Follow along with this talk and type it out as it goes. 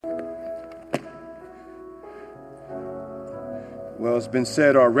Well, it's been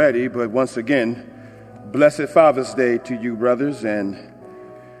said already, but once again, blessed Father's Day to you, brothers and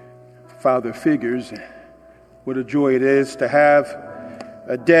father figures. What a joy it is to have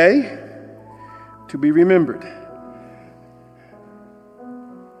a day to be remembered.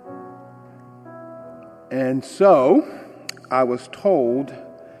 And so, I was told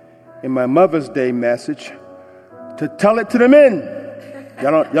in my Mother's Day message to tell it to the men.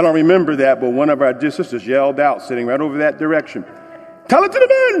 Y'all don't remember that, but one of our dear sisters yelled out, sitting right over that direction, "Tell it to the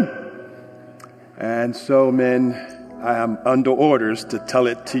men!" And so, men, I am under orders to tell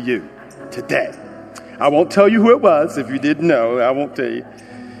it to you today. I won't tell you who it was. If you didn't know, I won't tell you.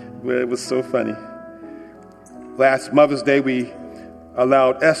 But it was so funny. Last Mother's Day, we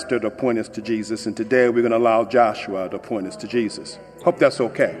allowed Esther to point us to Jesus, and today we're going to allow Joshua to point us to Jesus. Hope that's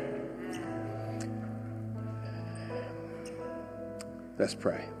okay. Let's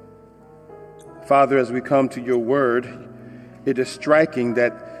pray. Father, as we come to your word, it is striking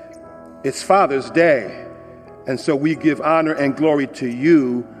that it's Father's Day, and so we give honor and glory to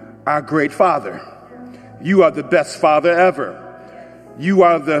you, our great Father. You are the best Father ever. You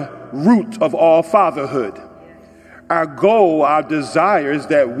are the root of all fatherhood. Our goal, our desire is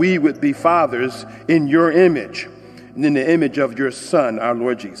that we would be fathers in your image and in the image of your Son, our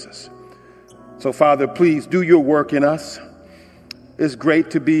Lord Jesus. So, Father, please do your work in us. It's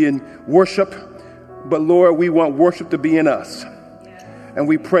great to be in worship, but Lord, we want worship to be in us. And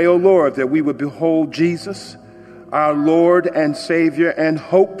we pray, oh Lord, that we would behold Jesus, our Lord and Savior, and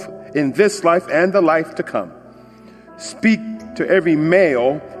hope in this life and the life to come. Speak to every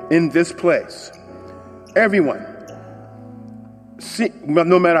male in this place. Everyone,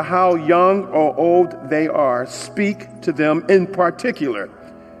 no matter how young or old they are, speak to them in particular.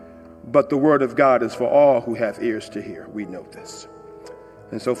 But the word of God is for all who have ears to hear. We know this.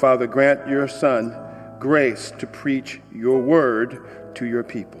 And so, Father, grant your Son grace to preach your word to your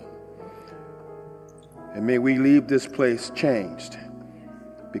people. And may we leave this place changed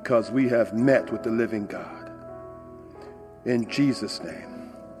because we have met with the living God. In Jesus'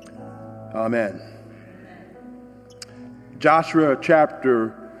 name, amen. Joshua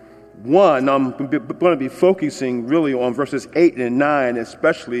chapter 1, I'm going to be focusing really on verses 8 and 9,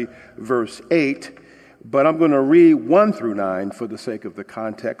 especially verse 8. But I'm going to read 1 through 9 for the sake of the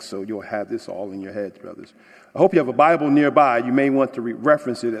context, so you'll have this all in your heads, brothers. I hope you have a Bible nearby. You may want to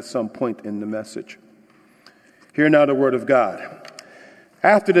reference it at some point in the message. Hear now the word of God.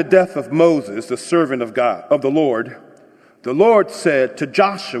 After the death of Moses, the servant of God, of the Lord said to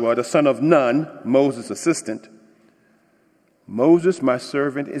Joshua, the son of Nun, Moses' assistant, "Moses, my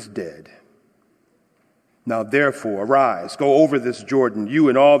servant, is dead. Now therefore, arise, go over this Jordan, you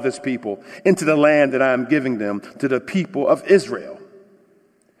and all this people, into the land that I am giving them to the people of Israel.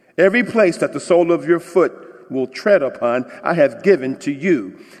 Every place that the sole of your foot will tread upon, I have given to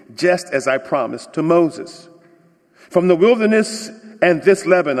you, just as I promised to Moses. From the wilderness and this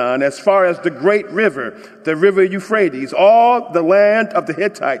Lebanon, as far as the great river, the river Euphrates, all the land of the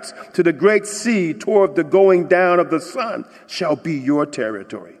Hittites, to the great sea toward the going down of the sun, shall be your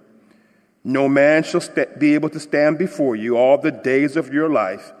territory. No man shall be able to stand before you all the days of your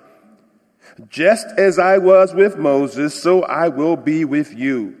life. Just as I was with Moses, so I will be with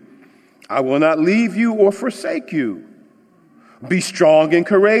you. I will not leave you or forsake you. Be strong and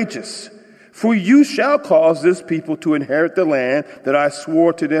courageous, for you shall cause this people to inherit the land that I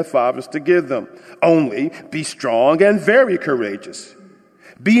swore to their fathers to give them. Only be strong and very courageous,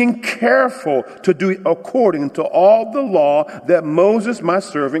 being careful to do according to all the law that Moses, my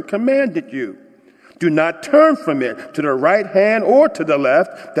servant, commanded you. Do not turn from it to the right hand or to the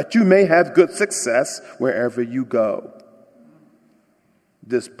left, that you may have good success wherever you go.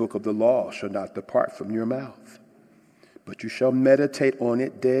 This book of the law shall not depart from your mouth, but you shall meditate on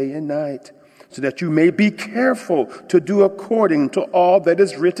it day and night, so that you may be careful to do according to all that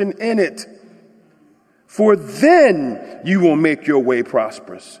is written in it. For then you will make your way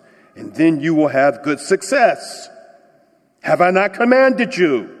prosperous, and then you will have good success. Have I not commanded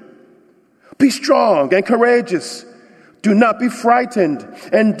you? Be strong and courageous. Do not be frightened,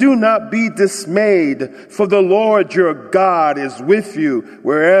 and do not be dismayed, for the Lord your God is with you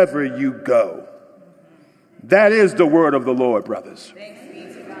wherever you go. That is the word of the Lord, brothers. Thanks be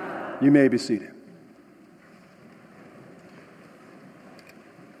to God. You may be seated.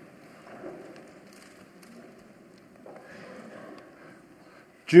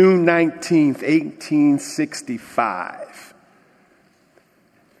 June 19th, 1865.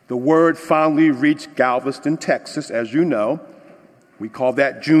 The word finally reached Galveston, Texas, as you know. We call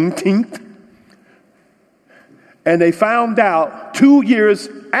that Juneteenth. And they found out 2 years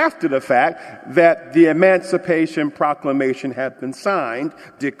after the fact that the Emancipation Proclamation had been signed,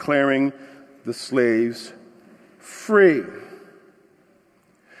 declaring the slaves free.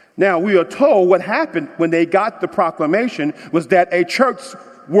 Now, we are told what happened when they got the proclamation was that a church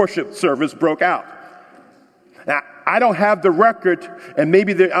worship service broke out. Now, I don't have the record, and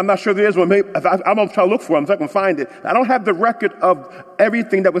I'm not sure there is one. Maybe, I'm going to try to look for it. I'm not going to find it. I don't have the record of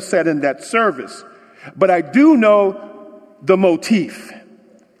everything that was said in that service. But I do know the motif.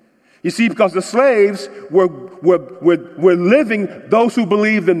 You see, because the slaves were living, those who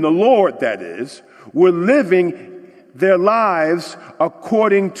believed in the Lord, that is, were living their lives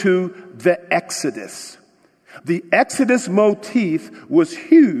according to the Exodus. The Exodus motif was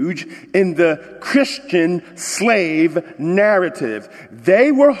huge in the Christian slave narrative.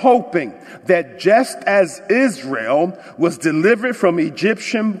 They were hoping that just as Israel was delivered from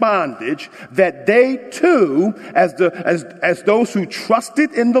Egyptian bondage, that they too, as those who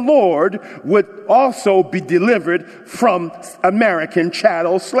trusted in the Lord, would also be delivered from American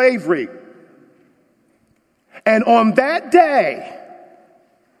chattel slavery. And on that day,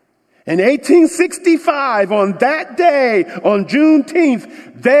 in 1865, on that day, on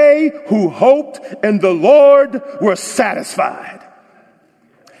Juneteenth, they who hoped in the Lord were satisfied.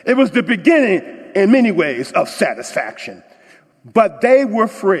 It was the beginning, in many ways, of satisfaction. But they were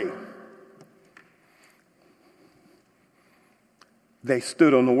free. They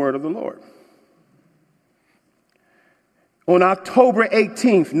stood on the word of the Lord. On October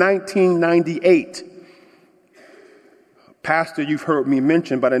 18th, 1998, pastor you've heard me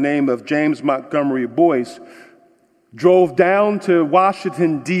mention by the name of James Montgomery Boyce drove down to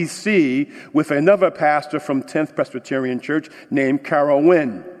Washington, D.C. with another pastor from 10th Presbyterian Church named Carol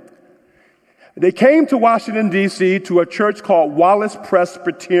Wynn. They came to Washington, D.C. to a church called Wallace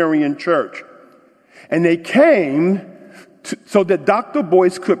Presbyterian Church. And they came so that Dr.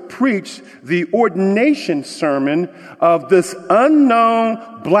 Boyce could preach the ordination sermon of this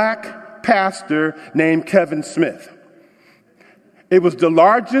unknown black pastor named Kevin Smith. It was the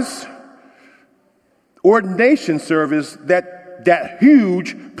largest ordination service that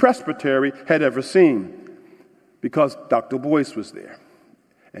huge presbytery had ever seen, because Dr. Boyce was there,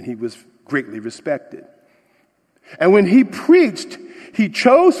 and he was greatly respected. And when he preached, he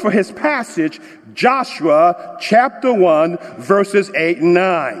chose for his passage Joshua chapter 1, verses 8 and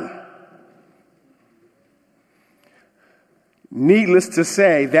 9. Needless to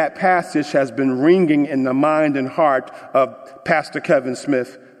say, that passage has been ringing in the mind and heart of Pastor Kevin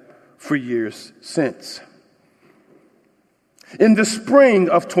Smith for years since. In the spring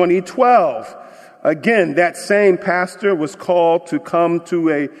of 2012, again, that same pastor was called to come to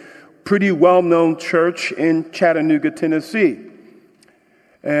a pretty well-known church in Chattanooga, Tennessee.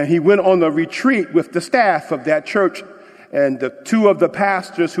 And he went on a retreat with the staff of that church. And the two of the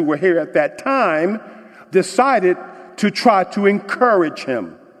pastors who were here at that time decided to try to encourage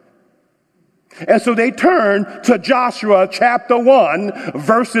him. And so they turned to Joshua chapter 1,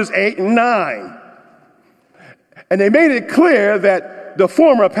 verses 8 and 9. And they made it clear that the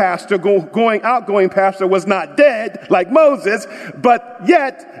former pastor, outgoing pastor, was not dead like Moses, but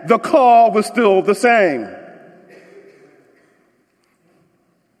yet the call was still the same.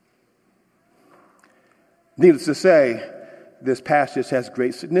 Needless to say, this passage has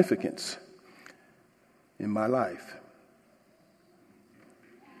great significance in my life.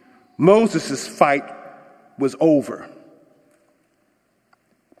 Moses' fight was over,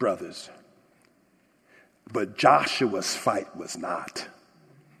 brothers. But Joshua's fight was not.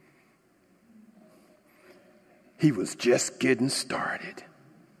 He was just getting started.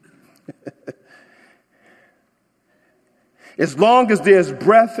 As long as there's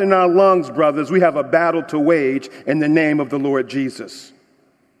breath in our lungs, brothers, we have a battle to wage in the name of the Lord Jesus.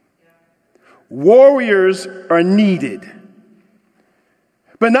 Warriors are needed.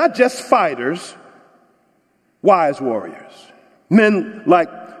 But not just fighters, wise warriors. Men like,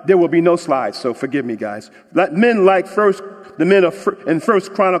 there will be no slides, so forgive me, guys. Men like in 1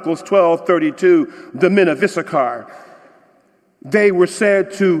 Chronicles 12:32, the men of Issachar. They were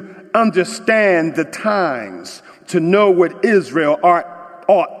said to understand the times, to know what Israel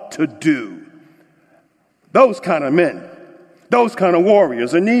ought to do. Those kind of men, those kind of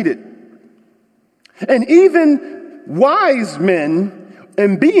warriors are needed. And even wise men,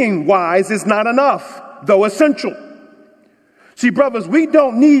 and being wise is not enough, though essential. See, brothers, we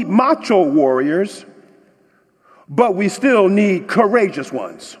don't need macho warriors, but we still need courageous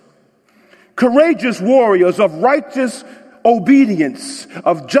ones. Courageous warriors of righteous obedience,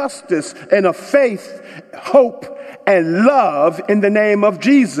 of justice, and of faith, hope, and love in the name of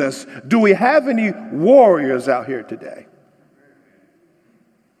Jesus. Do we have any warriors out here today?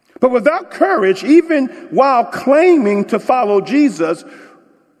 But without courage, even while claiming to follow Jesus,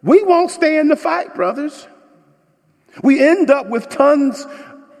 we won't stay in the fight, brothers. We end up with tons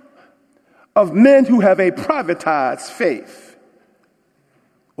of men who have a privatized faith,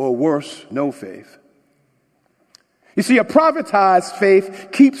 or worse, no faith. You see, a privatized faith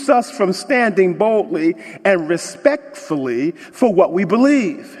keeps us from standing boldly and respectfully for what we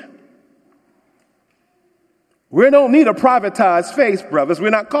believe. We don't need a privatized faith, brothers.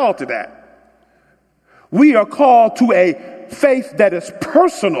 We're not called to that. We are called to a faith that is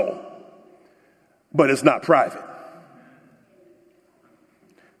personal, but it's not private.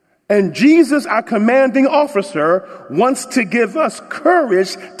 And Jesus, our commanding officer, wants to give us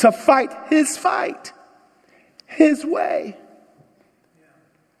courage to fight his fight, his way.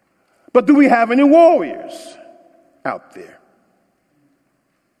 But do we have any warriors out there?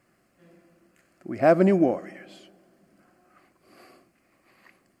 Do we have any warriors?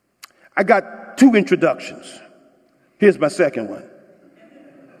 I got 2 introductions. Here's my second one.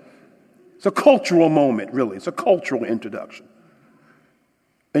 It's a cultural moment, really. It's a cultural introduction.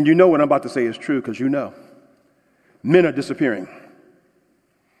 And you know what I'm about to say is true because you know. Men are disappearing.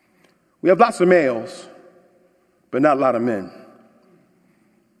 We have lots of males, but not a lot of men.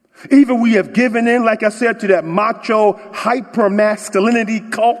 Either we have given in, like I said, to that macho hyper-masculinity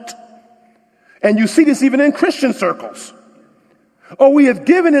cult, and you see this even in Christian circles, or we have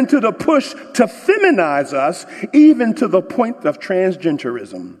given into the push to feminize us, even to the point of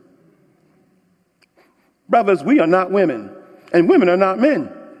transgenderism. Brothers, we are not women, and women are not men.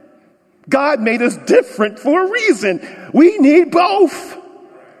 God made us different for a reason. We need both.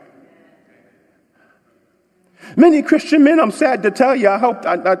 Many Christian men, I'm sad to tell you, I hope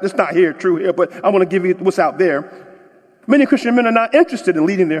it's not true here, but I want to give you what's out there. Many Christian men are not interested in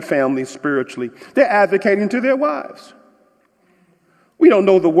leading their families spiritually. They're advocating to their wives. We don't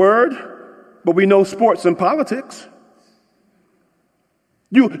know the word, but we know sports and politics.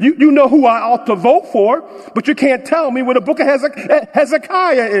 You know who I ought to vote for, but you can't tell me where the book of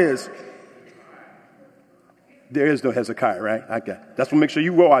Hezekiah is. There is no Hezekiah, right? That's what make sure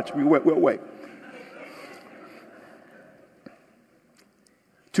you watch. We'll wait.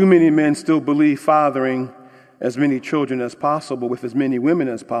 Too many men still believe fathering as many children as possible with as many women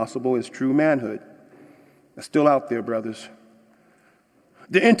as possible is true manhood. It's still out there, brothers.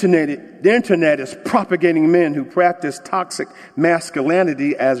 The internet is propagating men who practice toxic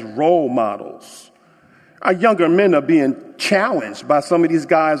masculinity as role models. Our younger men are being challenged by some of these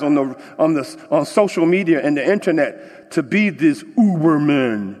guys on social media and the internet to be these uber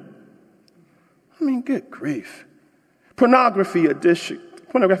men. I mean, good grief. Pornographic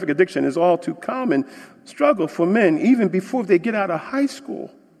addiction is all too common struggle for men even before they get out of high school.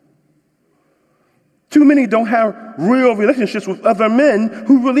 Too many don't have real relationships with other men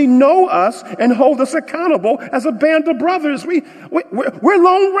who really know us and hold us accountable as a band of brothers. We're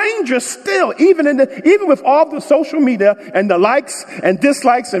Lone Rangers still, even with all the social media and the likes and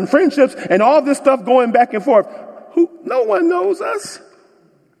dislikes and friendships and all this stuff going back and forth. No one knows us.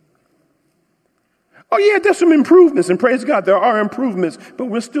 Oh yeah, there's some improvements, and praise God, there are improvements, but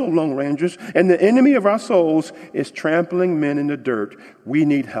we're still Lone Rangers, and the enemy of our souls is trampling men in the dirt. We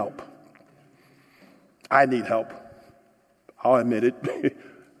need help. I need help. I'll admit it.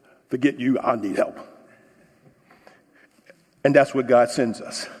 Forget you, I need help. And that's what God sends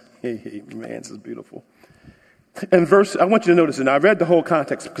us. Hey, man, this is beautiful. And I want you to notice, and I read the whole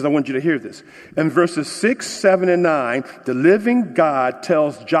context because I want you to hear this. In verses 6, 7, and 9, the living God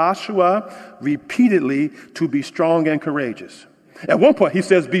tells Joshua repeatedly to be strong and courageous. At one point, he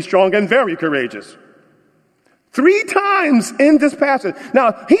says, be strong and very courageous. 3 times in this passage.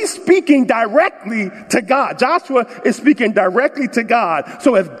 Now, he's speaking directly to God. Joshua is speaking directly to God.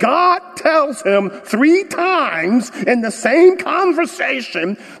 So if God tells him 3 times in the same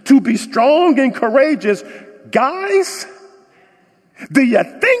conversation to be strong and courageous, guys, do you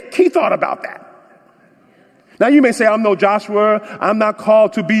think he thought about that? Now, you may say, I'm no Joshua. I'm not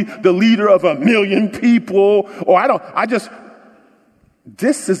called to be the leader of 1 million people. Or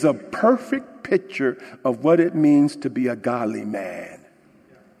this is a perfect picture of what it means to be a godly man.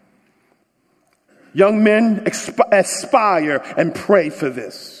 Young men, aspire and pray for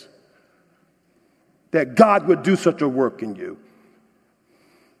this, that God would do such a work in you.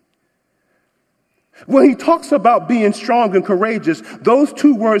 When he talks about being strong and courageous, those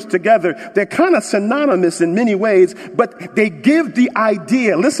 2 words together, they're kind of synonymous in many ways, but they give the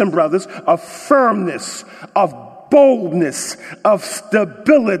idea, listen, brothers, of firmness, of boldness, of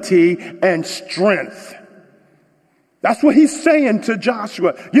stability and strength. That's what he's saying to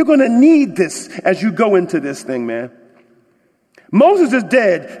Joshua. You're going to need this as you go into this thing, man. Moses is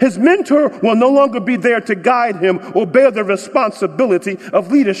dead. His mentor will no longer be there to guide him or bear the responsibility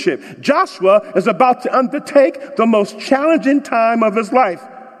of leadership. Joshua is about to undertake the most challenging time of his life.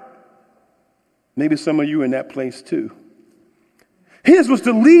 Maybe some of you are in that place too. His was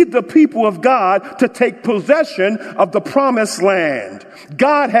to lead the people of God to take possession of the promised land.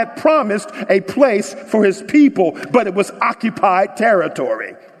 God had promised a place for his people, but it was occupied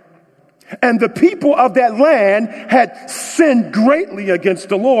territory. And the people of that land had sinned greatly against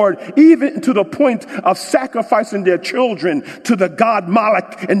the Lord, even to the point of sacrificing their children to the god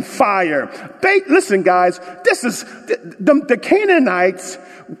Moloch in fire. Listen, guys, this is the Canaanites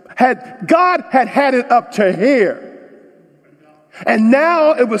God had it up to here. And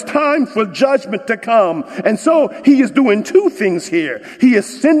now it was time for judgment to come. And so he is doing two things here. He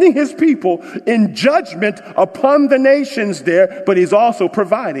is sending his people in judgment upon the nations there, but he's also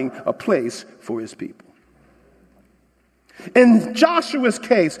providing a place for his people. In Joshua's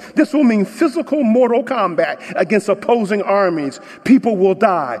case, this will mean physical mortal combat against opposing armies. People will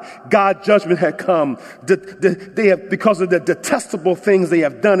die. God's judgment had come. Because of the detestable things they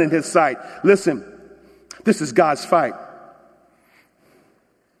have done in his sight. Listen, this is God's fight.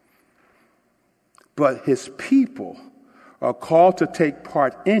 But his people are called to take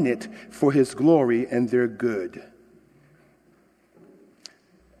part in it for his glory and their good.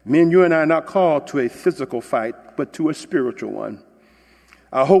 Men, you and I are not called to a physical fight, but to a spiritual one.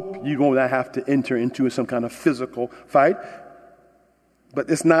 I hope you won't have to enter into some kind of physical fight, but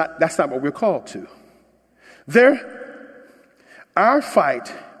that's not what we're called to. Our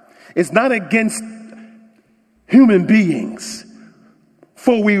fight is not against human beings.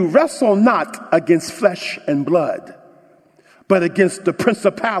 For we wrestle not against flesh and blood, but against the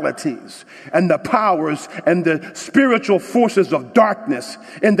principalities and the powers and the spiritual forces of darkness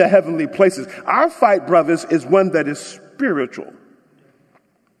in the heavenly places. Our fight, brothers, is one that is spiritual.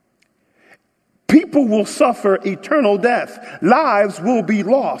 People will suffer eternal death. Lives will be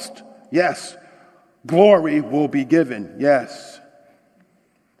lost. Yes. Glory will be given. Yes.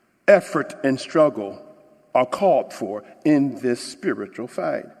 Effort and struggle are called for in this spiritual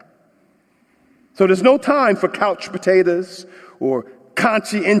fight. So there's no time for couch potatoes or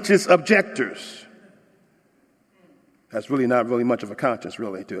conscientious objectors. That's really not really much of a conscience,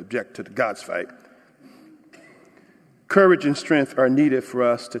 really, to object to God's fight. Courage and strength are needed for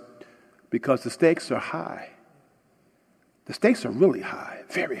us because the stakes are high. The stakes are really high,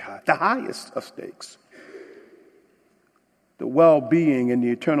 very high, the highest of stakes. The well-being and the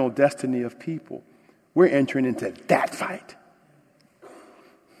eternal destiny of people. We're entering into that fight.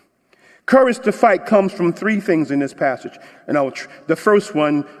 Courage to fight comes from three things in this passage. And the first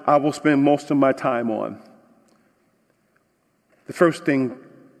one I will spend most of my time on. The first thing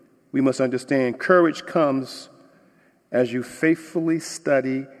we must understand, courage comes as you faithfully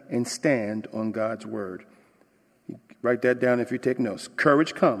study and stand on God's word. Write that down if you take notes.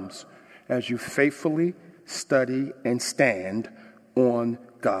 Courage comes as you faithfully study and stand on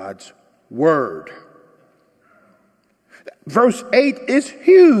God's word. Verse 8 is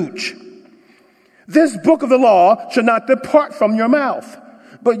huge. This book of the law shall not depart from your mouth,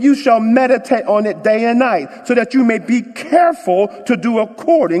 but you shall meditate on it day and night, so that you may be careful to do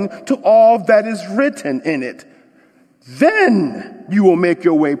according to all that is written in it. Then you will make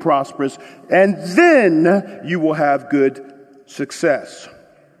your way prosperous, and then you will have good success.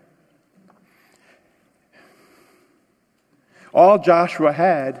 All Joshua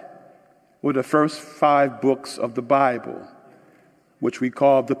had were the first 5 books of the Bible, which we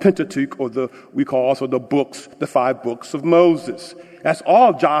call the Pentateuch, or we call also the 5 books of Moses. That's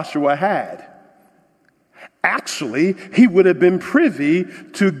all Joshua had. Actually, he would have been privy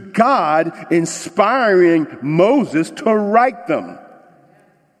to God inspiring Moses to write them.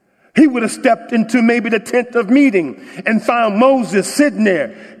 He would have stepped into maybe the tent of meeting and found Moses sitting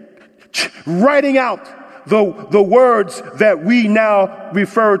there writing out the words that we now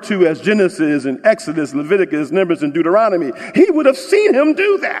refer to as Genesis and Exodus, Leviticus, Numbers, and Deuteronomy. He would have seen him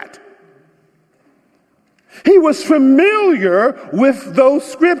do that. He was familiar with those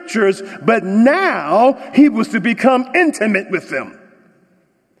scriptures, but now he was to become intimate with them.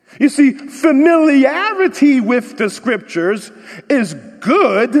 You see, familiarity with the scriptures is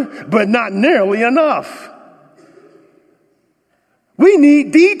good, but not nearly enough. We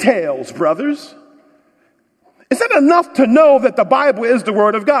need details, brothers. Is it enough to know that the Bible is the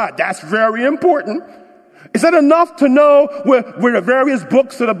Word of God? That's very important. Is it enough to know where the various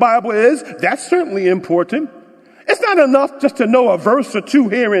books of the Bible is? That's certainly important. It's not enough just to know a verse or two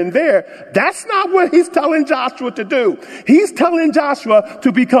here and there. That's not what he's telling Joshua to do. He's telling Joshua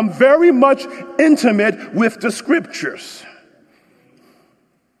to become very much intimate with the scriptures.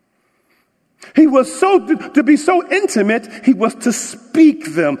 He was to be so intimate, he was to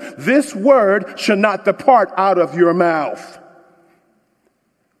speak them. This word should not depart out of your mouth.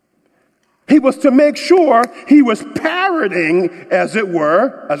 He was to make sure he was parroting, as it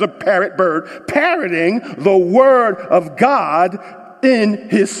were, as a parrot bird, parroting the word of God in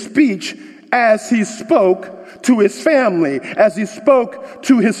his speech as he spoke to his family, as he spoke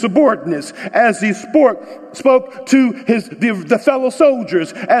to his subordinates, as he spoke to the fellow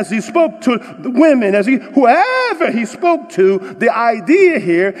soldiers, as he spoke to the women, whoever he spoke to. The idea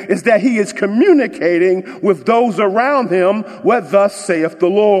here is that he is communicating with those around him what thus saith the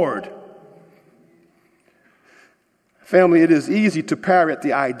Lord. Family, it is easy to parrot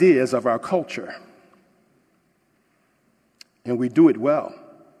the ideas of our culture, and we do it well.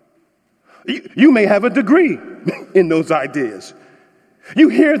 You may have a degree in those ideas. You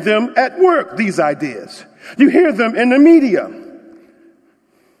hear them at work, these ideas. You hear them in the media.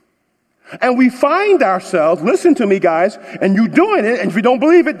 And we find ourselves, listen to me guys, and you doing it, and if you don't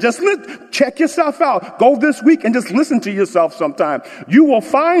believe it, just check yourself out. Go this week and just listen to yourself sometime. You will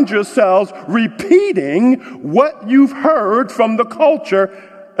find yourselves repeating what you've heard from the culture,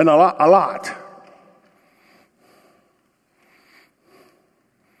 and a lot.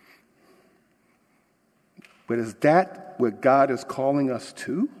 But is that what God is calling us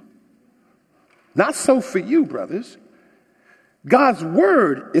to? Not so for you, brothers. God's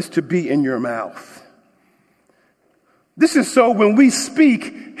word is to be in your mouth. This is so when we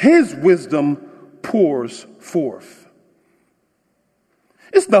speak, his wisdom pours forth.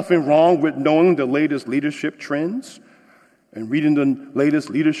 There's nothing wrong with knowing the latest leadership trends and reading the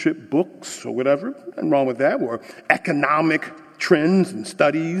latest leadership books or whatever. Nothing wrong with that. Or economic trends and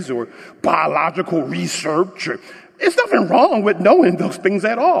studies or biological research. There's nothing wrong with knowing those things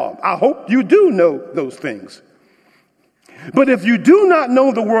at all. I hope you do know those things. But if you do not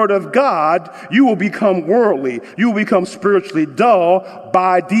know the word of God, you will become worldly. You will become spiritually dull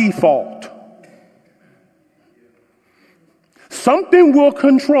by default. Something will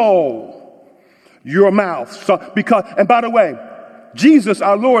control your mouth. And by the way, Jesus,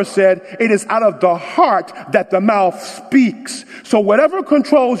 our Lord, said, it is out of the heart that the mouth speaks. So whatever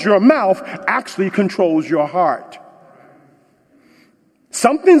controls your mouth actually controls your heart.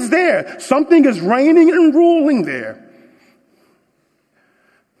 Something's there. Something is reigning and ruling there.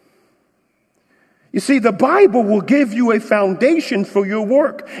 You see, the Bible will give you a foundation for your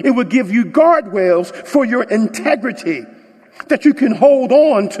work. It will give you guardrails for your integrity that you can hold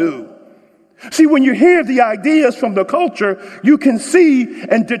on to. See, when you hear the ideas from the culture, you can see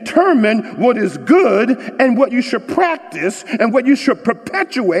and determine what is good and what you should practice and what you should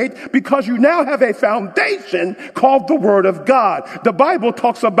perpetuate because you now have a foundation called the Word of God. The Bible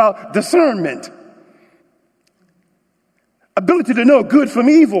talks about discernment, ability to know good from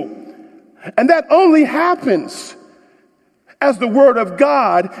evil. And that only happens as the Word of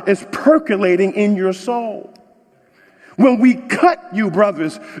God is percolating in your soul. When we cut you,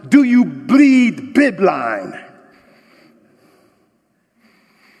 brothers, do you bleed bibline?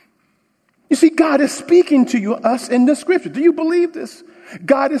 You see, God is speaking to us in the scriptures. Do you believe this?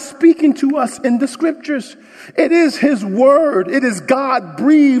 God is speaking to us in the scriptures. It is his word. It is God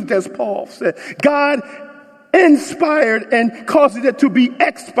breathed, as Paul said. God inspired and caused it to be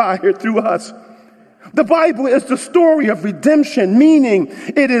expired through us. The Bible is the story of redemption, meaning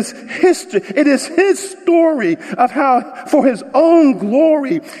it is history. It is his story of how, for his own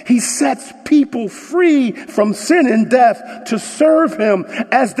glory, he sets people free from sin and death to serve him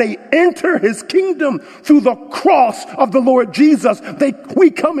as they enter his kingdom through the cross of the Lord Jesus.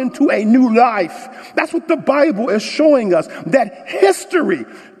 We come into a new life. That's what the Bible is showing us, that history,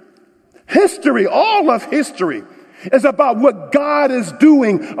 all of history, is about what God is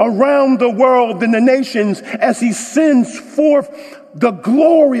doing around the world and the nations as he sends forth the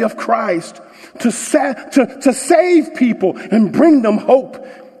glory of Christ to save people and bring them hope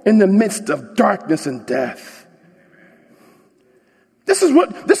in the midst of darkness and death. This is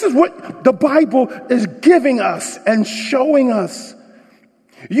what the Bible is giving us and showing us.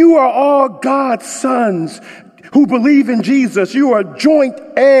 You are all God's sons who believe in Jesus. You are joint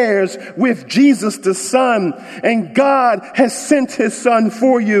heirs with Jesus the Son, and God has sent his Son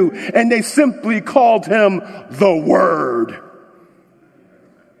for you, and they simply called him the Word.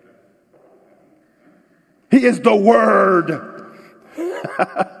 He is the Word.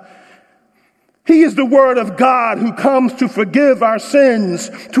 He is the word of God who comes to forgive our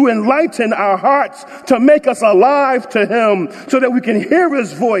sins, to enlighten our hearts, to make us alive to him so that we can hear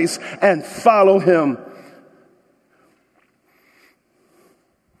his voice and follow him.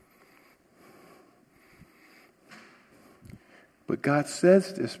 But God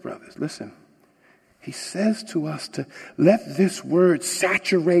says this, brothers, listen. He says to us to let this word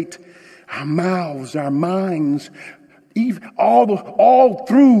saturate our mouths, our minds, even all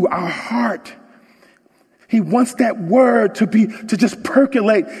through our heart. He wants that word to just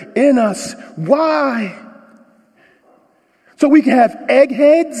percolate in us. Why? So we can have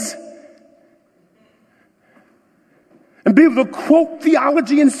eggheads and be able to quote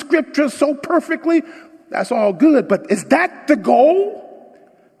theology and scripture so perfectly. That's all good, but is that the goal?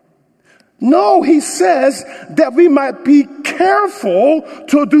 No, he says that we might be careful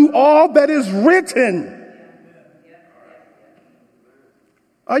to do all that is written.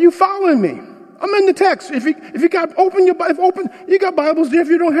 Are you following me? I'm in the text. If you got open your Bible, you got Bibles there. If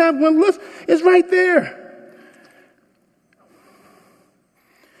you don't have one, look, it's right there.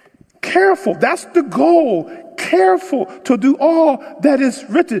 Careful. That's the goal. Careful to do all that is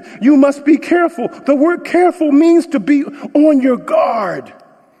written. You must be careful. The word careful means to be on your guard.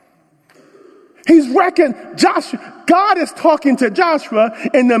 God is talking to Joshua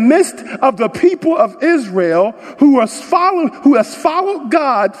in the midst of the people of Israel who has followed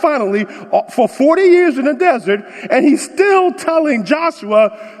God finally for 40 years in the desert, and he's still telling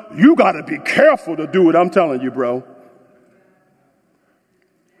Joshua, you got to be careful to do what I'm telling you, bro.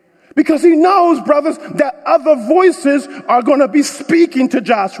 Because he knows, brothers, that other voices are going to be speaking to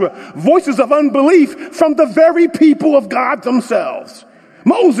Joshua. Voices of unbelief from the very people of God themselves.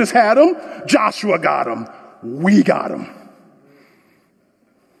 Moses had them. Joshua got them. We got them.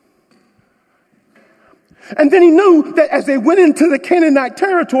 And then he knew that as they went into the Canaanite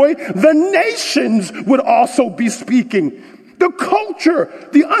territory, the nations would also be speaking. The culture,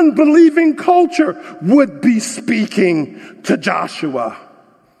 the unbelieving culture, would be speaking to Joshua.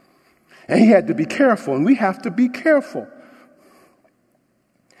 And he had to be careful, and we have to be careful.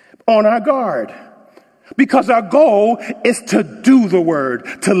 On our guard. Because our goal is to do the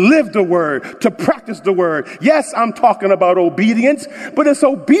word, to live the word, to practice the word. Yes, I'm talking about obedience, but it's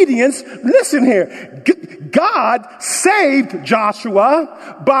obedience. Listen here. God saved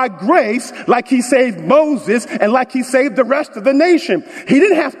Joshua by grace like he saved Moses and like he saved the rest of the nation. He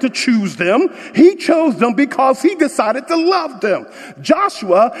didn't have to choose them. He chose them because he decided to love them.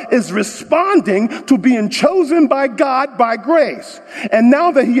 Joshua is responding to being chosen by God by grace. And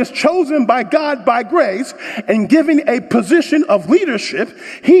now that he is chosen by God by grace and given a position of leadership,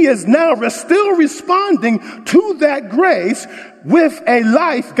 he is now still responding to that grace with a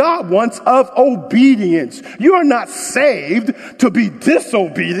life God wants of obedience. You are not saved to be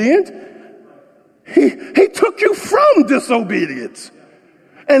disobedient. He took you from disobedience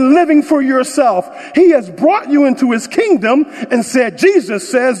and living for yourself. He has brought you into his kingdom and said, Jesus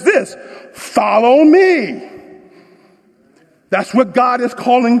says this, follow me. That's what God is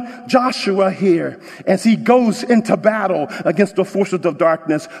calling Joshua here as he goes into battle against the forces of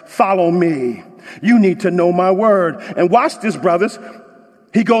darkness. Follow me. You need to know my word. And watch this, brothers.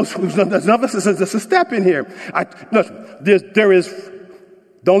 He goes, there's a step in here. There is,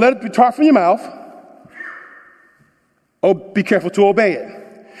 don't let it be taught from your mouth. Oh, be careful to obey it.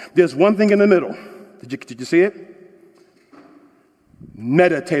 There's one thing in the middle. Did you see it?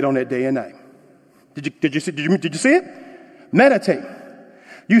 Meditate on it day and night. Did you see it? Meditate.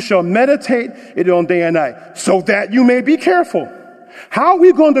 You shall meditate it on day and night so that you may be careful. How are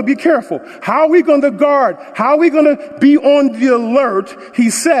we going to be careful? How are we going to guard? How are we going to be on the alert? He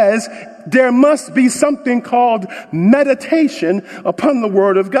says there must be something called meditation upon the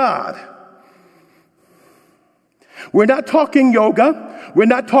word of God. We're not talking yoga. We're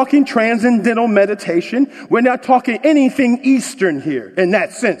not talking transcendental meditation. We're not talking anything Eastern here in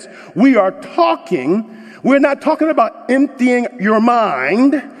that sense. We're not talking about emptying your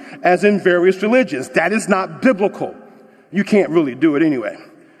mind as in various religions. That is not biblical. You can't really do it anyway.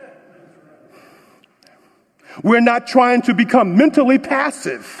 We're not trying to become mentally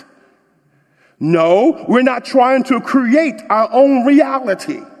passive. No, we're not trying to create our own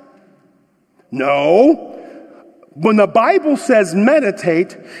reality. No. When the Bible says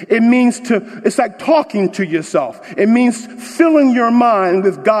meditate, it's like talking to yourself. It means filling your mind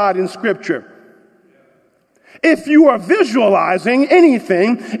with God in Scripture. If you are visualizing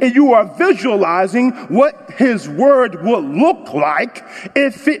anything, and you are visualizing what his word would look like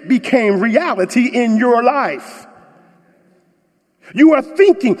if it became reality in your life. You are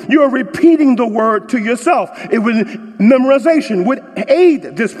thinking, you are repeating the word to yourself. Memorization would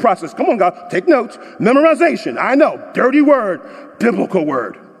aid this process. Come on, God, take notes. Memorization, I know, dirty word, biblical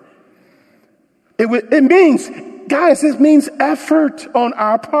word. It means, guys, it means effort on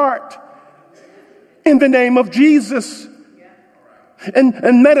our part in the name of Jesus.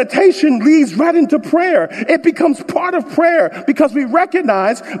 And meditation leads right into prayer. It becomes part of prayer because we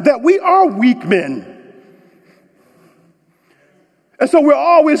recognize that we are weak men. And so we're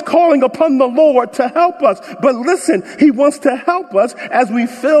always calling upon the Lord to help us. But listen, he wants to help us as we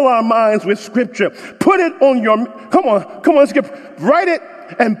fill our minds with scripture. Put it on your, come on, skip. Write it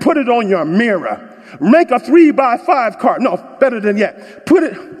and put it on your mirror. Make a 3x5 card. No, better than yet.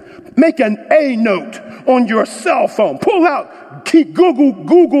 Make an A note on your cell phone. Pull out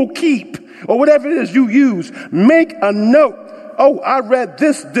Google Keep or whatever it is you use. Make a note. Oh, I read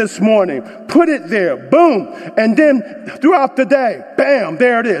this morning. Put it there. Boom. And then throughout the day, bam,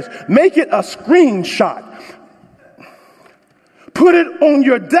 there it is. Make it a screenshot. Put it on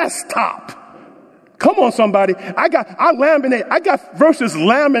your desktop. Come on, somebody. I got verses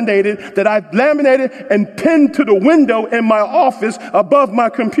laminated that I laminated and pinned to the window in my office above my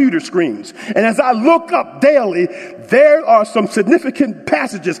computer screens. And as I look up daily, there are some significant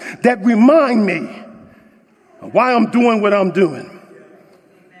passages that remind me of why I'm doing what I'm doing,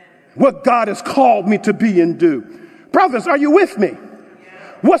 what God has called me to be and do. Brothers, are you with me?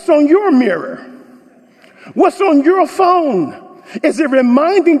 What's on your mirror? What's on your phone? Is it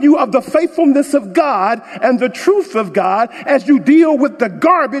reminding you of the faithfulness of God and the truth of God as you deal with the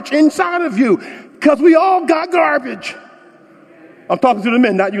garbage inside of you? Because we all got garbage. I'm talking to the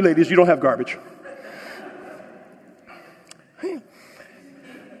men, not you ladies. You don't have garbage.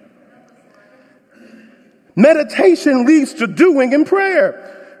 Meditation leads to doing in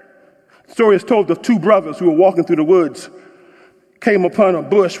prayer. The story is told of two brothers who were walking through the woods, came upon a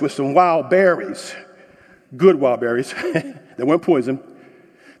bush with some wild berries, good wild berries. They weren't poison.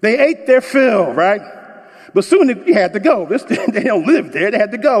 They ate their fill, right? But soon they had to go. They don't live there. They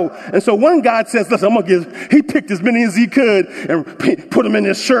had to go. And so one guy says, listen, he picked as many as he could and put them in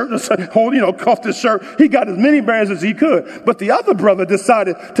his shirt, cuffed his shirt. He got as many berries as he could. But the other brother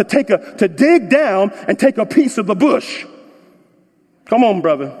decided to dig down and take a piece of the bush. Come on,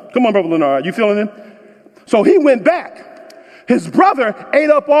 brother. Come on, Brother Leonard. You feeling him? So he went back. His brother ate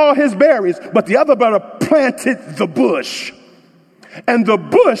up all his berries, but the other brother planted the bush. And the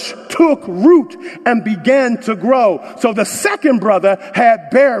bush took root and began to grow. So the second brother had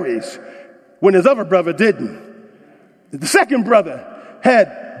berries when his other brother didn't. The second brother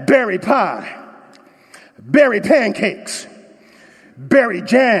had berry pie, berry pancakes, berry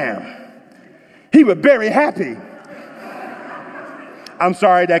jam. He was very happy. I'm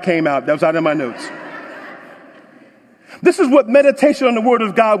sorry that came out. That was out of my notes. This is what meditation on the Word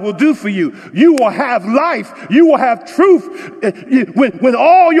of God will do for you. You will have life. You will have truth. When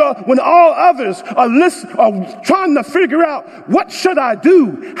all others are trying to figure out, what should I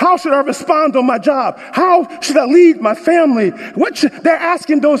do? How should I respond on my job? How should I lead my family? They're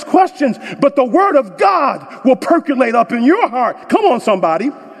asking those questions, but the Word of God will percolate up in your heart. Come on,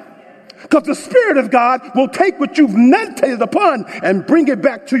 somebody. Because the Spirit of God will take what you've meditated upon and bring it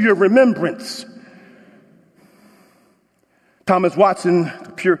back to your remembrance. Thomas Watson,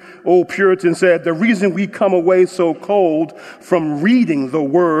 old Puritan, said, the reason we come away so cold from reading the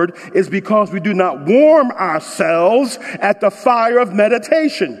Word is because we do not warm ourselves at the fire of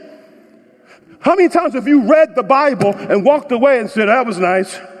meditation. How many times have you read the Bible and walked away and said, that was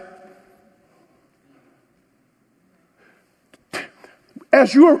nice? I'm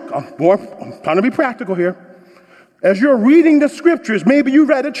trying to be practical here. As you're reading the scriptures, maybe you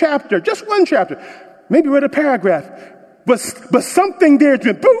read a chapter, just one chapter, maybe you read a paragraph. But something there,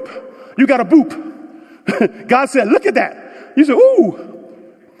 boop, you got a boop. God said, look at that. You said, ooh,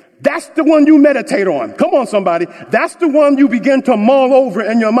 that's the one you meditate on. Come on, somebody. That's the one you begin to mull over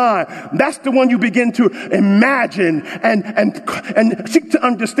in your mind. That's the one you begin to imagine and seek to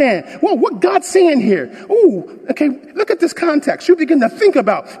understand. Well, what God's saying here? Ooh, okay, look at this context. You begin to think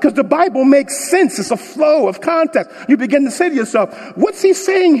about, because the Bible makes sense. It's a flow of context. You begin to say to yourself, what's he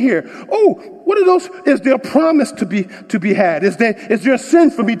saying here? Oh, what are those? Is there a promise to be had? Is there a sin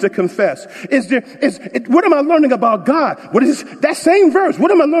for me to confess? What am I learning about God? What is this? That same verse?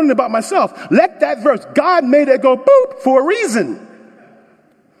 What am I learning about myself? Let that verse, God made it go boop for a reason.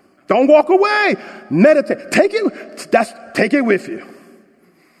 Don't walk away. Meditate. Take it with you.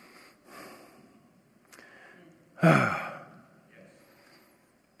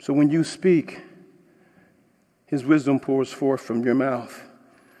 So when you speak, his wisdom pours forth from your mouth.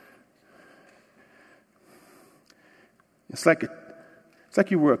 It's like It's like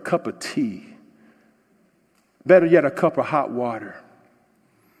you were a cup of tea. Better yet, a cup of hot water.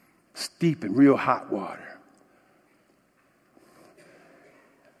 Steep in real hot water.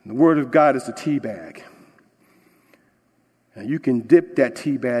 And the Word of God is the tea bag. And you can dip that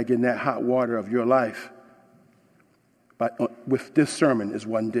tea bag in that hot water of your life. But with this sermon is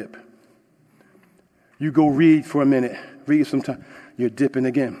one dip. You go read for a minute, read sometime, you're dipping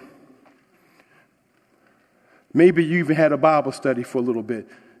again. Maybe you even had a Bible study for a little bit,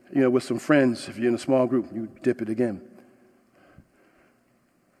 with some friends. If you're in a small group, you dip it again.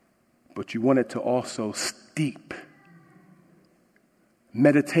 But you want it to also steep.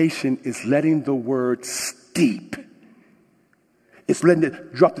 Meditation is letting the word steep. It's letting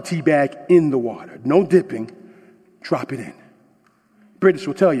it drop the tea bag in the water. No dipping, drop it in. British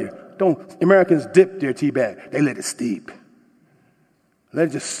will tell you, Americans dip their tea bag. They let it steep. Let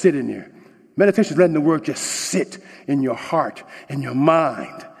it just sit in there. Meditation is letting the word just sit in your heart, in your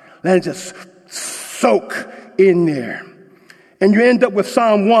mind. Let it just soak in there. And you end up with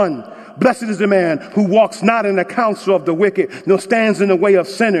Psalm 1. Blessed is the man who walks not in the counsel of the wicked, nor stands in the way of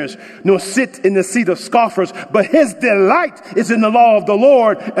sinners, nor sits in the seat of scoffers. But his delight is in the law of the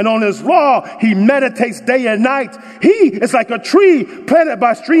Lord, and on his law he meditates day and night. He is like a tree planted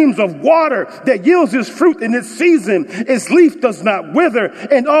by streams of water that yields his fruit in its season. Its leaf does not wither,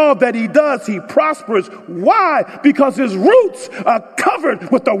 and all that he does, he prospers. Why? Because his roots are covered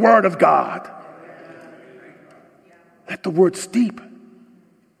with the word of God. Let the word steep.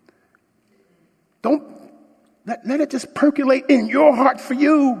 Don't let it just percolate in your heart for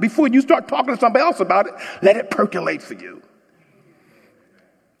you before you start talking to somebody else about it. Let it percolate for you.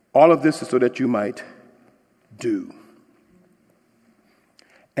 All of this is so that you might do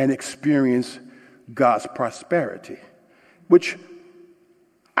and experience God's prosperity, which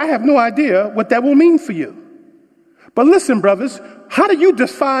I have no idea what that will mean for you. But listen, brothers, how do you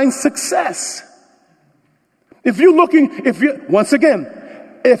define success? If you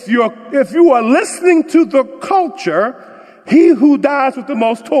are listening to the culture, he who dies with the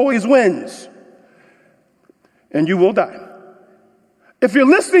most toys wins. And you will die. If you're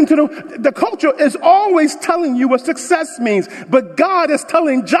listening to the culture is always telling you what success means. But God is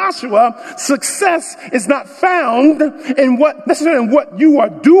telling Joshua, success is not found in necessarily in what you are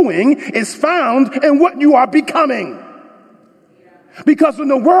doing, it's found in what you are becoming. Because when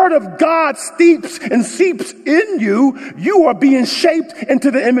the word of God steeps and seeps in you, you are being shaped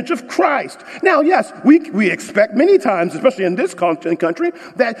into the image of Christ. Now, yes, we expect many times, especially in this country,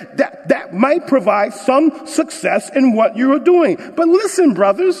 that might provide some success in what you are doing. But listen,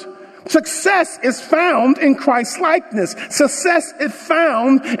 brothers, success is found in Christ's likeness. Success is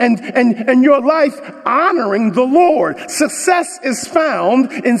found in your life honoring the Lord. Success is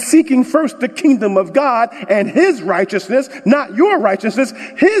found in seeking first the kingdom of God and his righteousness, not your righteousness,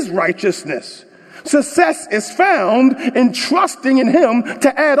 his righteousness. Success is found in trusting in him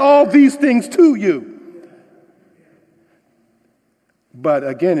to add all these things to you. But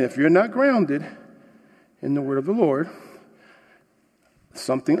again, if you're not grounded in the word of the Lord,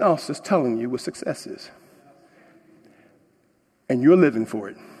 something else is telling you what success is. And you're living for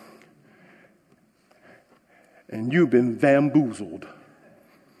it. And you've been bamboozled.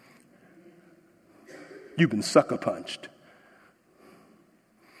 You've been sucker punched.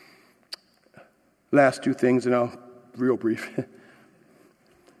 Last two things, and I'll real brief.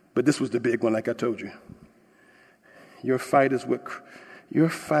 But this was the big one, like I told you. Your fight is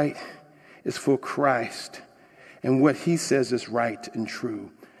for Christ. And what he says is right and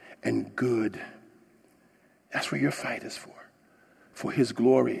true and good. That's what your fight is for his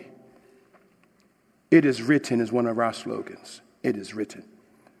glory. It is written is one of our slogans. It is written.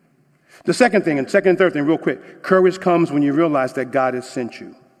 The second and third thing, real quick. Courage comes when you realize that God has sent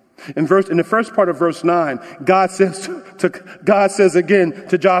you. In the first part of verse 9, God says again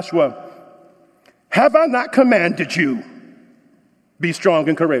to Joshua, have I not commanded you? Be strong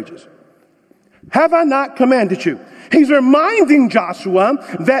and courageous. Have I not commanded you? He's reminding Joshua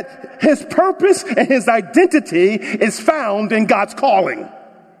that his purpose and his identity is found in God's calling.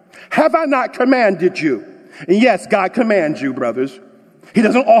 Have I not commanded you? And yes, God commands you, brothers. He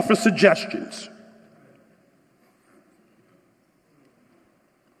doesn't offer suggestions.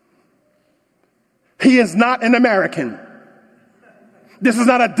 He is not an American. This is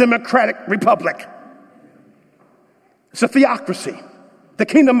not a democratic republic. It's a theocracy. The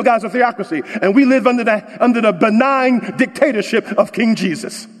kingdom of God is a theocracy, and we live under the benign dictatorship of King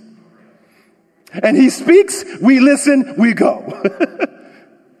Jesus. And he speaks, we listen, we go.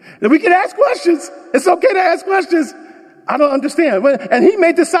 And we can ask questions. It's okay to ask questions. I don't understand. And he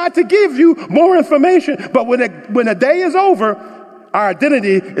may decide to give you more information, but when the day is over, Our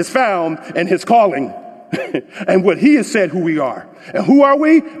identity is found in his calling and what he has said who we are. And who are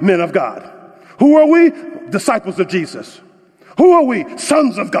we? Men of God. Who are we? Disciples of Jesus. Who are we?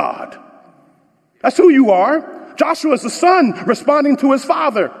 Sons of God. That's who you are. Joshua is the son responding to his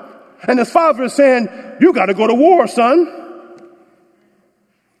father. And his father is saying, you got to go to war, son.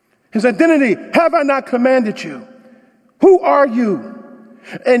 His identity, have I not commanded you? Who are you?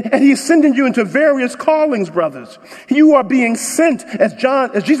 And he's sending you into various callings, brothers. You are being sent, as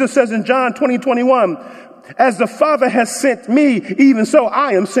Jesus says in John 20:21, as the Father has sent me, even so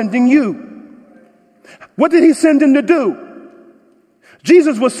I am sending you. What did he send him to do?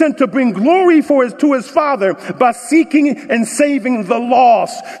 Jesus was sent to bring glory to his Father by seeking and saving the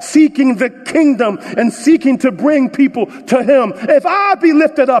lost, seeking the kingdom, and seeking to bring people to him. If I be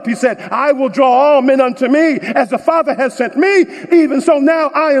lifted up, he said, I will draw all men unto me, as the Father has sent me. Even so now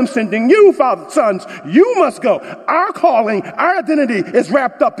I am sending you, sons. You must go. Our calling, our identity is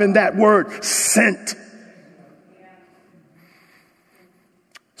wrapped up in that word, sent.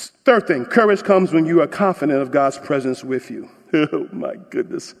 Third thing, courage comes when you are confident of God's presence with you. Oh, my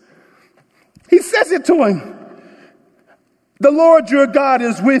goodness. He says it to him. The Lord your God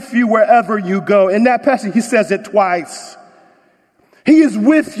is with you wherever you go. In that passage, he says it twice. He is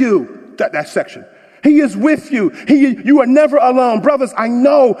with you. That section. He is with you. You are never alone. Brothers, I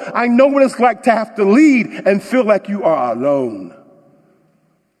know what it's like to have to lead and feel like you are alone.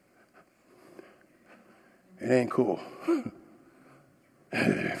 It ain't cool.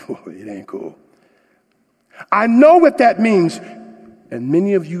 It ain't cool. I know what that means, and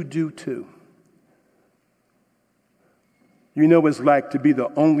many of you do too. You know what it's like to be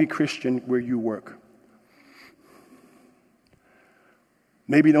the only Christian where you work.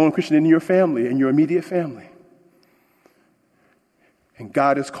 Maybe the only Christian in your family, in your immediate family. And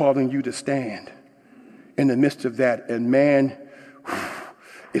God is calling you to stand in the midst of that. And man,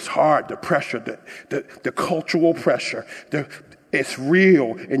 it's hard, the pressure, the cultural pressure. It's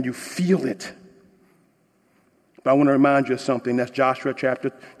real, and you feel it. But I want to remind you of something. That's Joshua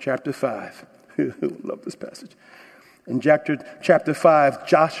chapter 5. Love this passage. In chapter 5,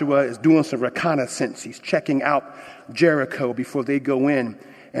 Joshua is doing some reconnaissance. He's checking out Jericho before they go in.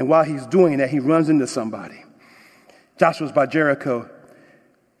 And while he's doing that, he runs into somebody. Joshua's by Jericho.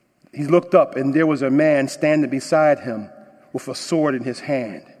 He looked up, and there was a man standing beside him with a sword in his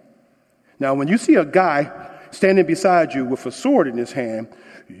hand. Now, when you see a guy standing beside you with a sword in his hand,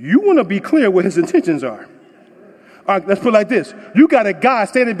 you want to be clear what his intentions are. All right, let's put it like this. You got a guy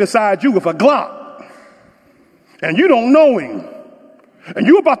standing beside you with a Glock, and you don't know him, and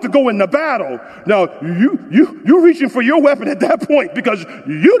you're about to go into battle. Now, you're reaching for your weapon at that point because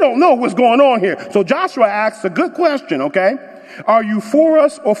you don't know what's going on here. So Joshua asks a good question, okay? Are you for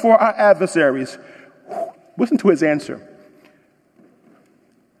us or for our adversaries? Listen to his answer.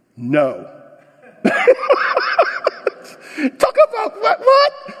 No. Talk about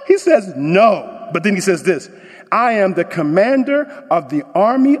what? He says no. But then he says this. I am the commander of the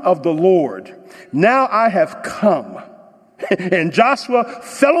army of the Lord. Now I have come. And Joshua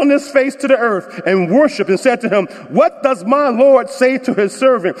fell on his face to the earth and worshiped and said to him, what does my Lord say to his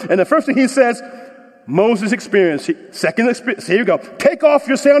servant? And the first thing he says, Moses experienced. Second experience, here you go. Take off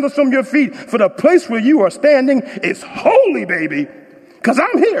your sandals from your feet, for the place where you are standing is holy, baby, because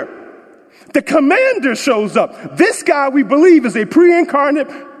I'm here. The commander shows up. This guy, we believe, is a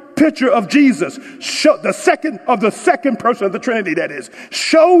pre-incarnate picture of Jesus. The second person of the Trinity, that is,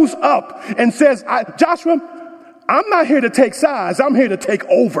 shows up and says, Joshua, I'm not here to take sides. I'm here to take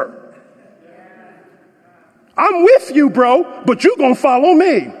over. I'm with you, bro, but you're going to follow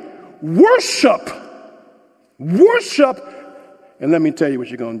me. Worship. And let me tell you what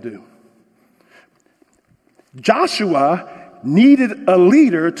you're going to do. Joshua needed a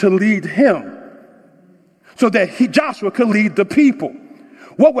leader to lead him so that Joshua could lead the people.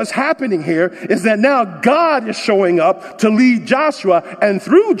 What was happening here is that now God is showing up to lead Joshua, and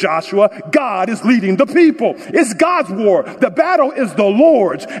through Joshua, God is leading the people. It's God's war. The battle is the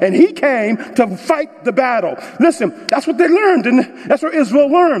Lord's, and he came to fight the battle. Listen, that's what they learned, and that's what Israel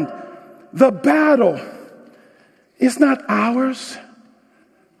learned. The battle is not ours.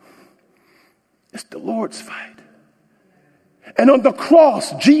 It's the Lord's fight. And on the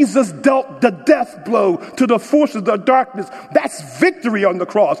cross, Jesus dealt the death blow to the forces of darkness. That's victory on the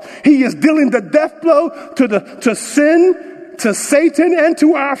cross. He is dealing the death blow to sin, to Satan, and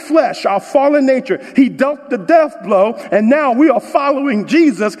to our flesh, our fallen nature. He dealt the death blow, and now we are following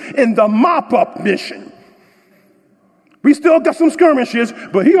Jesus in the mop-up mission. We still got some skirmishes,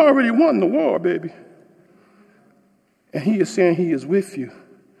 but he already won the war, baby. And he is saying he is with you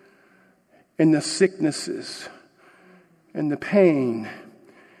in the sicknesses, and the pain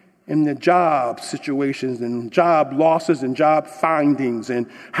and the job situations and job losses and job findings and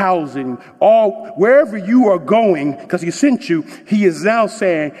housing, all wherever you are going, because he sent you, he is now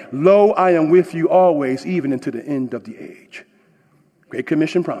saying, lo, I am with you always, even into the end of the age. Great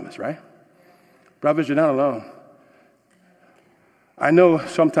Commission promise, right? Brothers, you're not alone. I know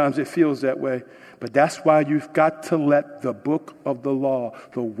sometimes it feels that way, but that's why you've got to let the book of the law,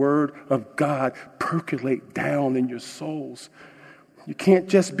 the word of God, percolate down in your souls. You can't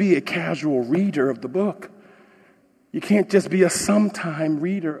just be a casual reader of the book. You can't just be a sometime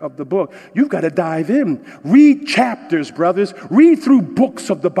reader of the book. You've got to dive in. Read chapters, brothers. Read through books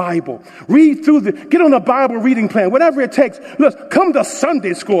of the Bible. Get on a Bible reading plan, whatever it takes. Look, come to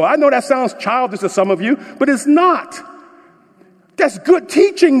Sunday school. I know that sounds childish to some of you, but it's not. That's good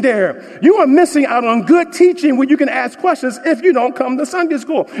teaching there. You are missing out on good teaching where you can ask questions if you don't come to Sunday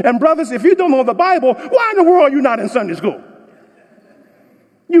school. And brothers, if you don't know the Bible, why in the world are you not in Sunday school?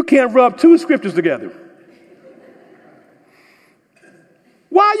 You can't rub two scriptures together.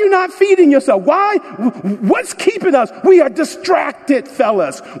 Why are you not feeding yourself? Why? What's keeping us? We are distracted,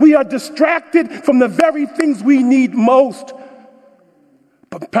 fellas. We are distracted from the very things we need most.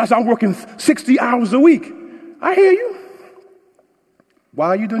 But Pastor, I'm working 60 hours a week. I hear you. Why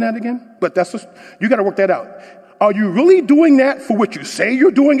are you doing that again? But you got to work that out. Are you really doing that for what you say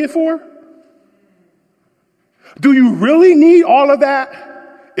you're doing it for? Do you really need all of that?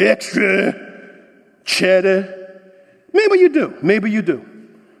 Extra cheddar. Maybe you do. Maybe you do.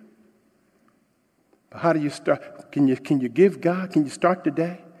 But how do you start? Can you give God? Can you start the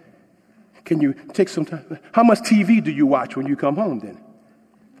day? Can you take some time? How much TV do you watch when you come home then?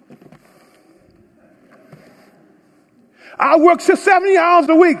 I work 70 hours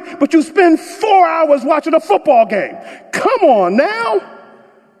a week, but you spend 4 hours watching a football game. Come on now.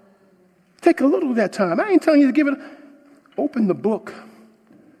 Take a little of that time. I ain't telling you to give it. Open the book.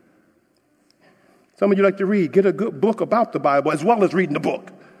 Some of you like to read. Get a good book about the Bible as well as reading the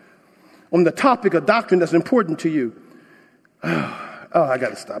book on the topic of doctrine that's important to you. Oh, I got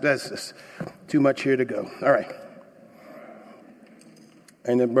to stop. That's just too much here to go. All right.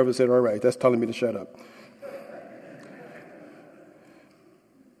 And the brother said, all right, that's telling me to shut up.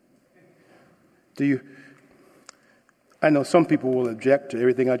 I know some people will object to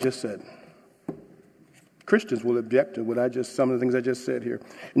everything I just said. Christians will object to some of the things I just said here.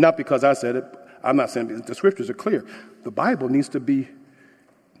 Not because I said it. I'm not saying it. The scriptures are clear. The Bible needs to be.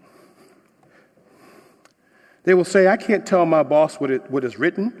 They will say, I can't tell my boss what is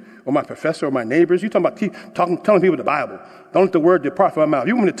written, or my professor, or my neighbors. You're talking about telling people the Bible. Don't let the word depart from my mouth.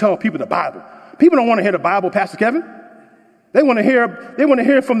 You want me to tell people the Bible. People don't want to hear the Bible, Pastor Kevin. They want to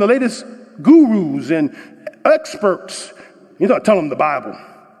hear from the latest gurus and experts. You don't tell them the Bible.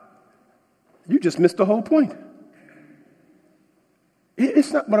 You just missed the whole point.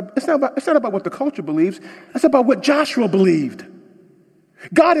 It's not about what the culture believes. It's about what Joshua believed.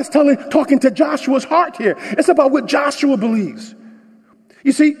 God is talking to Joshua's heart here. It's about what Joshua believes.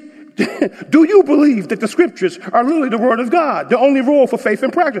 You see, do you believe that the scriptures are literally the word of God, the only rule for faith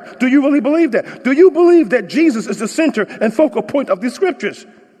and practice? Do you really believe that? Do you believe that Jesus is the center and focal point of the scriptures?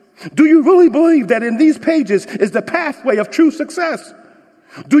 Do you really believe that in these pages is the pathway of true success?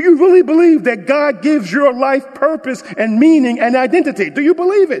 Do you really believe that God gives your life purpose and meaning and identity? Do you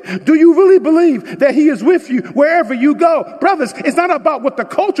believe it? Do you really believe that he is with you wherever you go? Brothers, it's not about what the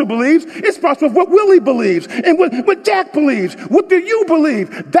culture believes. It's about what Willie believes and what Jack believes. What do you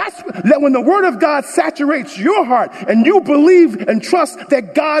believe? That's when the word of God saturates your heart and you believe and trust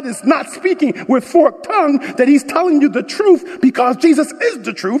that God is not speaking with forked tongue, that he's telling you the truth because Jesus is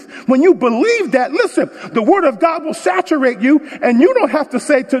the truth. When you believe that, listen, the word of God will saturate you and you don't have to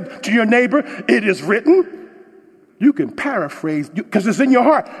say to your neighbor, it is written. You can paraphrase, because it's in your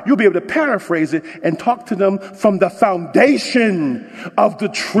heart. You'll be able to paraphrase it and talk to them from the foundation of the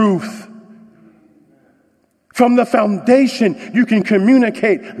truth. From the foundation, you can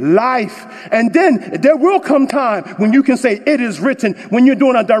communicate life. And then there will come time when you can say, it is written, when you're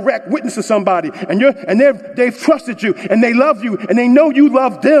doing a direct witness to somebody and they've trusted you and they love you and they know you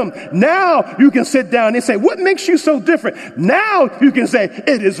love them. Now you can sit down and say, what makes you so different? Now you can say,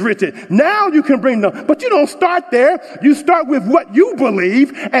 it is written. Now you can bring them. But you don't start there. You start with what you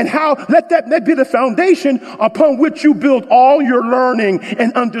believe and let that be the foundation upon which you build all your learning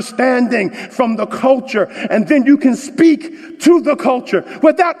and understanding from the culture. And then you can speak to the culture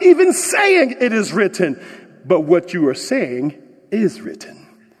without even saying it is written. But what you are saying is written.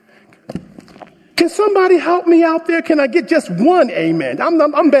 Can somebody help me out there? Can I get just one amen?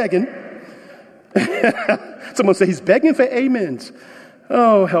 I'm begging. Someone say he's begging for amens.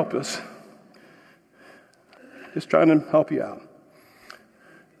 Oh, help us. Just trying to help you out.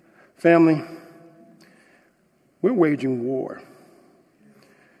 Family, we're waging war.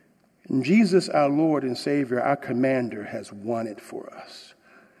 And Jesus, our Lord and Savior, our commander, has won it for us.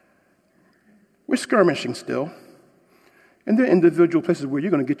 We're skirmishing still. And there are individual places where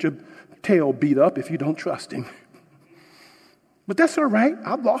you're going to get your tail beat up if you don't trust him. But that's all right.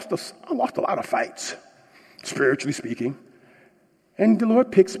 I lost a lot of fights, spiritually speaking. And the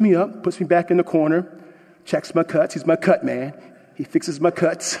Lord picks me up, puts me back in the corner, checks my cuts. He's my cut man. He fixes my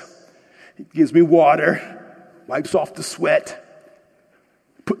cuts. He gives me water, wipes off the sweat,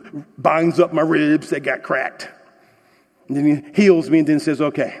 binds up my ribs that got cracked. And then he heals me and then says,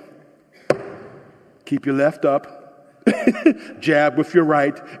 okay, keep your left up, jab with your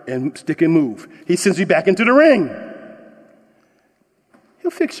right, and stick and move. He sends you back into the ring.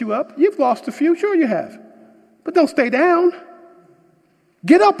 He'll fix you up. You've lost a few, sure you have. But don't stay down.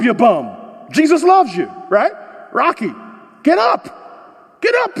 Get up, you bum. Jesus loves you, right? Rocky, get up.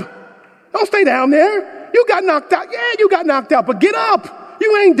 Get up. Don't stay down there. You got knocked out. Yeah, you got knocked out, but get up.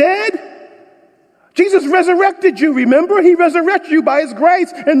 You ain't dead. Jesus resurrected you, remember? He resurrected you by his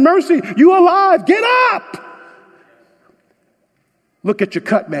grace and mercy. You alive. Get up. Look at your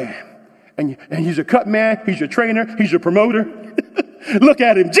cut man. And he's your cut man. He's your trainer. He's your promoter. Look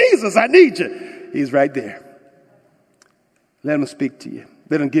at him. Jesus, I need you. He's right there. Let him speak to you.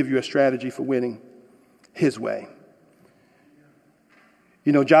 Let him give you a strategy for winning his way.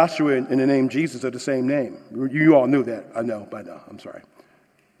 You know, Joshua and the name Jesus are the same name. You all knew that. I know, by now. I'm sorry.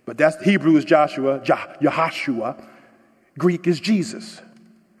 But that's Hebrew is Joshua, Yahashua. Greek is Jesus.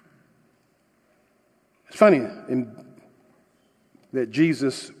 It's funny that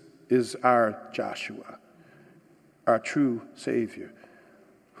Jesus is our Joshua, our true Savior,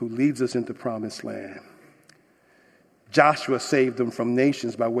 who leads us into promised land. Joshua saved them from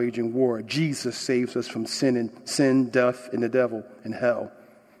nations by waging war. Jesus saves us from sin, death, and the devil, and hell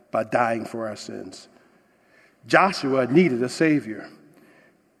by dying for our sins. Joshua needed a Savior.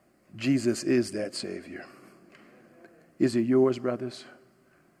 Jesus is that Savior. Is it yours, brothers?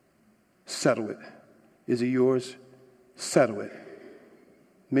 Settle it. Is it yours? Settle it.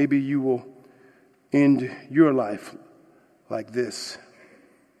 Maybe you will end your life like this.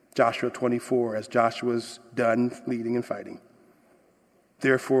 Joshua 24, as Joshua's done leading and fighting.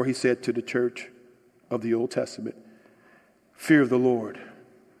 Therefore, he said to the church of the Old Testament, fear of the Lord.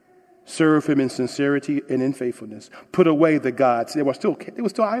 Serve him in sincerity and in faithfulness. Put away the gods. They were still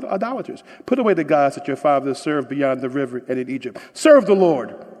idolaters. Put away the gods that your fathers served beyond the river and in Egypt. Serve the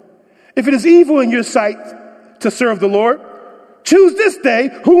Lord. If it is evil in your sight to serve the Lord, choose this day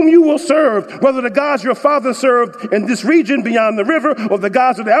whom you will serve, whether the gods your father served in this region beyond the river or the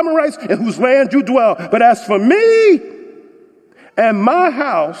gods of the Amorites in whose land you dwell. But as for me and my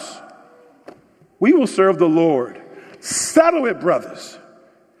house, we will serve the Lord. Settle it, brothers,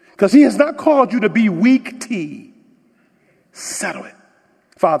 because he has not called you to be weak tea. Settle it.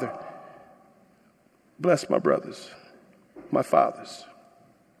 Father, bless my brothers, my fathers.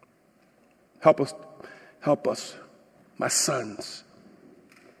 Help us. My sons,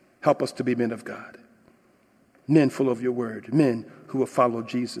 help us to be men of God, men full of your word, men who will follow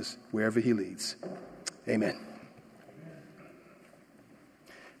Jesus wherever he leads. Amen.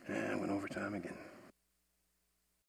 And I went over time again.